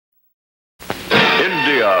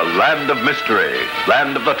India, land of mystery,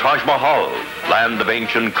 land of the Taj Mahal, land of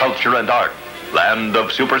ancient culture and art, land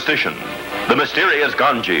of superstition. The mysterious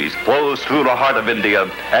Ganges flows through the heart of India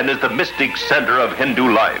and is the mystic center of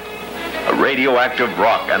Hindu life. A radioactive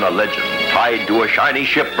rock and a legend tied to a shiny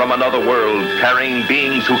ship from another world carrying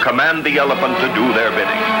beings who command the elephant to do their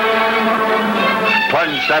bidding.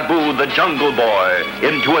 Plunge Sabu, the jungle boy,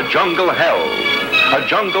 into a jungle hell. A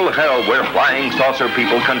jungle hell where flying saucer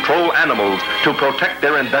people control animals to protect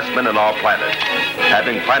their investment in our planet.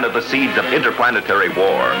 Having planted the seeds of interplanetary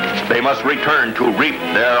war, they must return to reap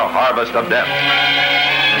their harvest of death.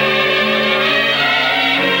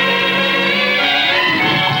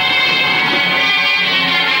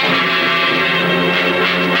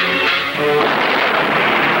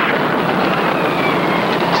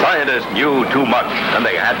 Scientists knew too much, and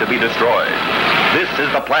they had to be destroyed. This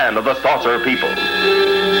is the plan of the saucer people.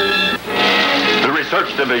 The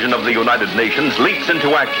Research Division of the United Nations leaps into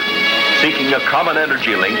action, seeking a common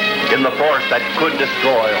energy link in the force that could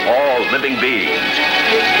destroy all living beings.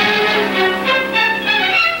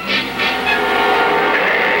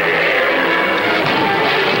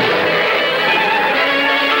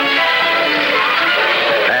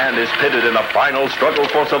 Man is pitted in a final struggle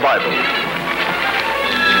for survival.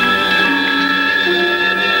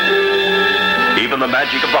 Even the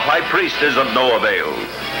magic of the high priest is of no avail.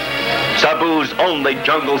 Sabu's only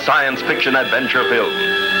jungle science fiction adventure film.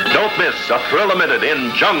 Don't miss a thrill a minute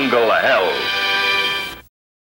in Jungle Hell.